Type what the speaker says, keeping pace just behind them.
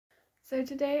So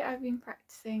today I've been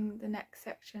practicing the next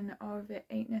section of It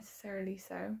Ain't Necessarily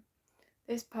So.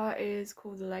 This part is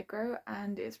called Allegro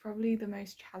and it's probably the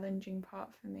most challenging part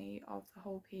for me of the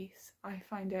whole piece. I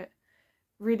find it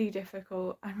really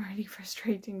difficult and really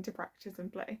frustrating to practice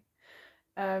and play.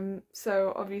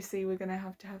 So obviously we're going to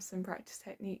have some practice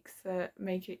techniques that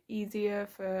make it easier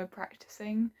for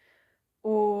practicing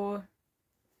or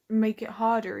make it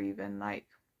harder even. Like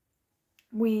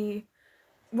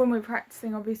when we're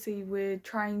practicing, obviously we're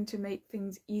trying to make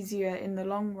things easier in the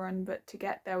long run, but to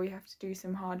get there we have to do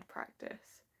some hard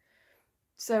practice.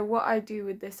 So what I do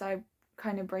with this, I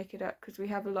kind of break it up because we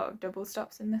have a lot of double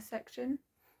stops in this section.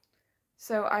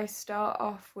 So I start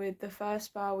off with the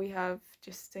first bar we have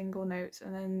just single notes,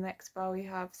 and then the next bar we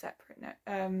have separate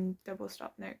double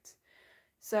stop notes.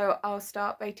 So I'll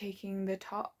start by taking the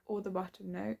top or the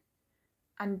bottom note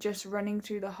and just running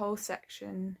through the whole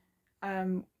section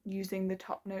using the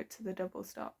top notes of the double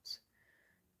stops.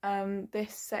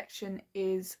 This section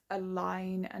is a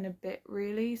line and a bit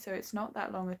really, so it's not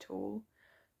that long at all,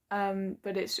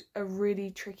 but it's a really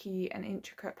tricky and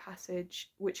intricate passage,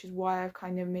 which is why I've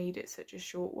kind of made it such a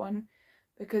short one,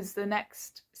 because the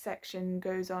next section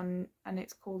goes on and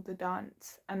it's called the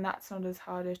dance, and that's not as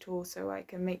hard at all, so I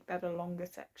can make that a longer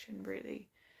section really.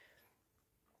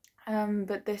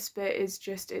 But this bit is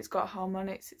just, it's got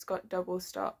harmonics, it's got double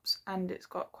stops, and it's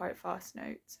got quite fast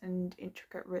notes and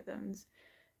intricate rhythms.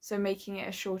 So making it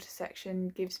a shorter section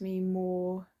gives me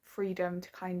more freedom to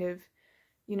kind of,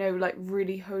 you know, like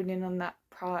really hone in on that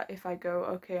part. If I go,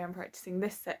 okay, I'm practicing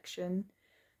this section,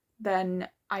 then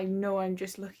I know I'm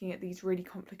just looking at these really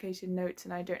complicated notes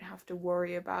and I don't have to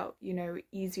worry about, you know,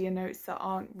 easier notes that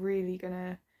aren't really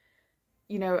gonna,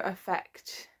 you know,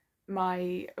 affect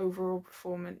my overall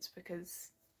performance because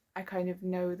I kind of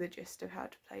know the gist of how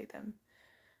to play them.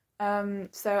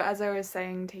 So as I was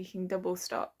saying, taking double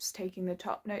stops, taking the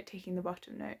top note, taking the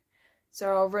bottom note.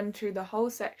 So I'll run through the whole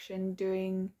section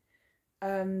doing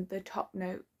the top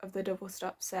note of the double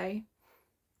stop, say,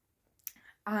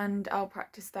 and I'll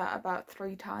practice that about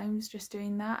 3 times, just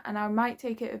doing that, and I might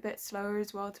take it a bit slower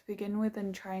as well to begin with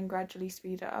and try and gradually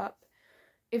speed it up.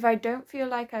 If I don't feel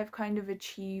like I've kind of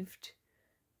achieved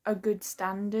a good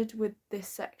standard with this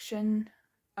section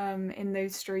in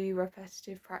those 3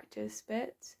 repetitive practice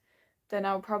bits, then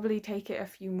I'll probably take it a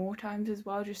few more times as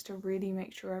well, just to really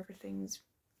make sure everything's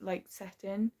like set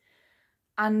in.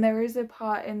 And there is a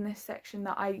part in this section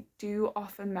that I do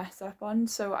often mess up on,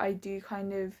 so I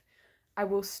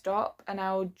will stop and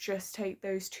I'll just take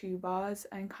those 2 bars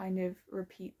and kind of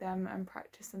repeat them and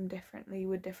practice them differently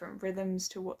with different rhythms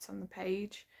to what's on the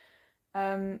page.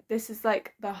 This is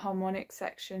like the harmonic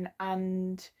section,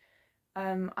 and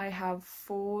I have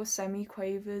 4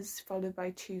 semi-quavers followed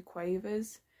by 2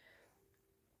 quavers,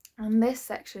 and this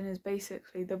section is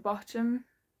basically the bottom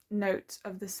notes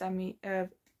of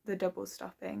the double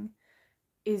stopping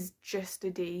is just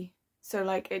a D, so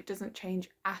like it doesn't change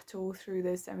at all through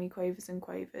the semi-quavers and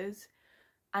quavers,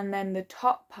 and then the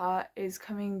top part is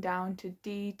coming down to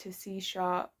D to C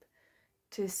sharp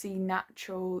to C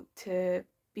natural to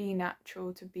B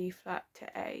natural to B flat to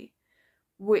A,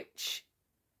 which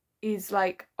is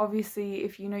like, obviously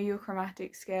if you know your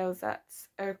chromatic scales, that's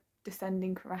a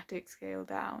descending chromatic scale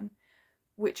down,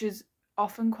 which is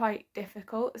often quite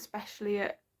difficult, especially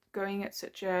at going at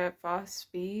such a fast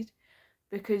speed,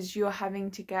 because you're having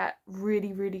to get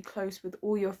really close with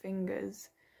all your fingers,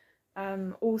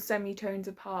 all semitones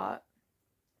apart,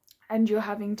 and you're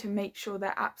having to make sure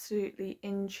they're absolutely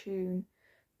in tune,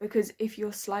 because if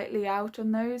you're slightly out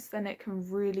on those, then it can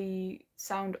really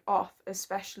sound off,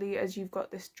 especially as you've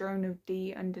got this drone of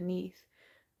D underneath,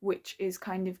 which is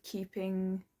kind of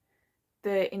keeping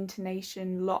the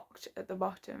intonation locked at the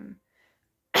bottom.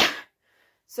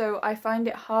 So I find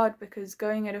it hard because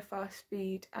going at a fast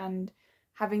speed and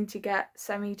having to get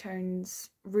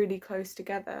semitones really close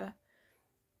together,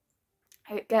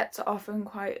 it gets often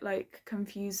quite like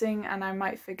confusing, and I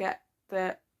might forget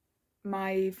that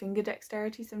my finger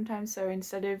dexterity sometimes, so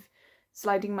instead of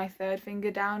sliding my 3rd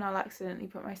finger down, I'll accidentally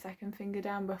put my 2nd finger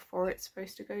down before it's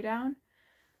supposed to go down,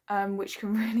 which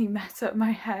can really mess up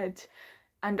my head.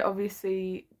 And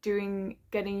obviously getting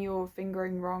your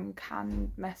fingering wrong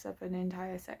can mess up an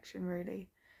entire section really,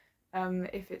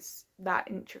 if it's that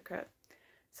intricate.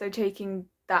 So taking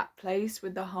that place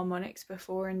with the harmonics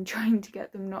before and trying to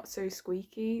get them not so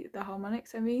squeaky, the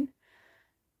harmonics I mean,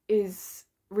 is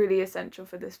really essential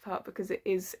for this part, because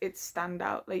it's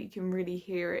standout, like you can really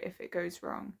hear it if it goes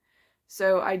wrong.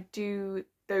 So I do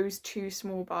those 2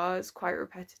 small bars quite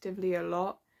repetitively a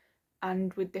lot,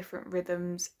 and with different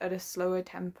rhythms at a slower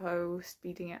tempo,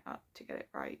 speeding it up to get it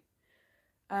right.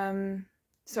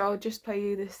 So I'll just play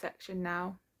you this section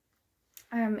now.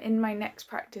 In my next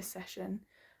practice session,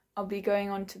 I'll be going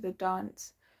on to the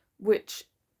dance, which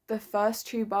the first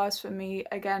 2 bars for me,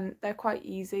 again, they're quite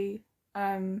easy,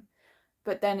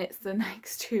 but then it's the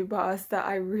next 2 bars that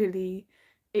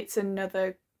it's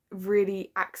another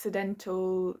really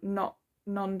accidental, not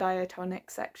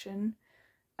non-diatonic section.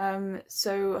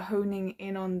 So honing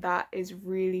in on that is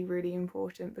really, really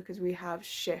important, because we have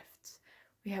shifts,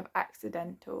 we have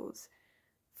accidentals,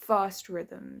 fast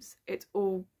rhythms, it's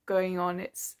all going on.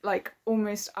 It's like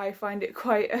almost, I find it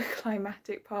quite a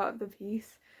climatic part of the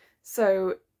piece,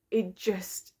 so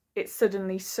it's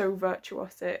suddenly so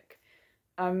virtuosic,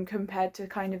 compared to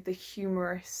kind of the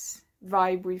humorous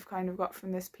vibe we've kind of got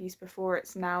from this piece before.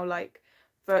 It's now like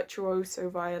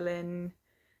virtuoso violin,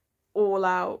 all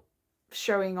out,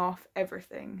 showing off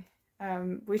everything,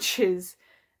 which is,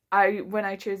 when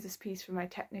I chose this piece for my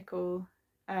technical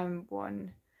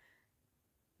one,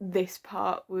 this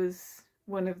part was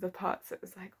one of the parts that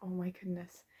was like, oh my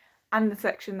goodness. And the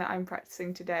section that I'm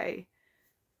practicing today,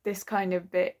 this kind of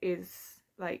bit is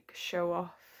like show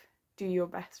off, do your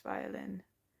best violin.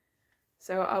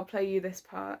 So I'll play you this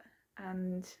part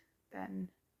and then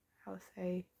I'll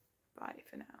say bye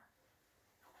for now.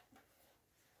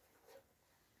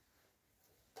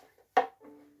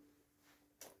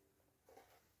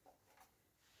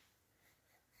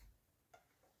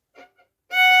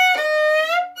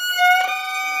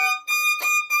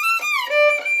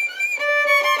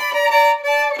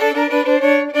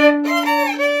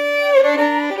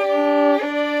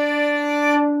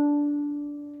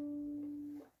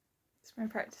 My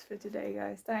practice for today,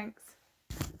 guys. Thanks.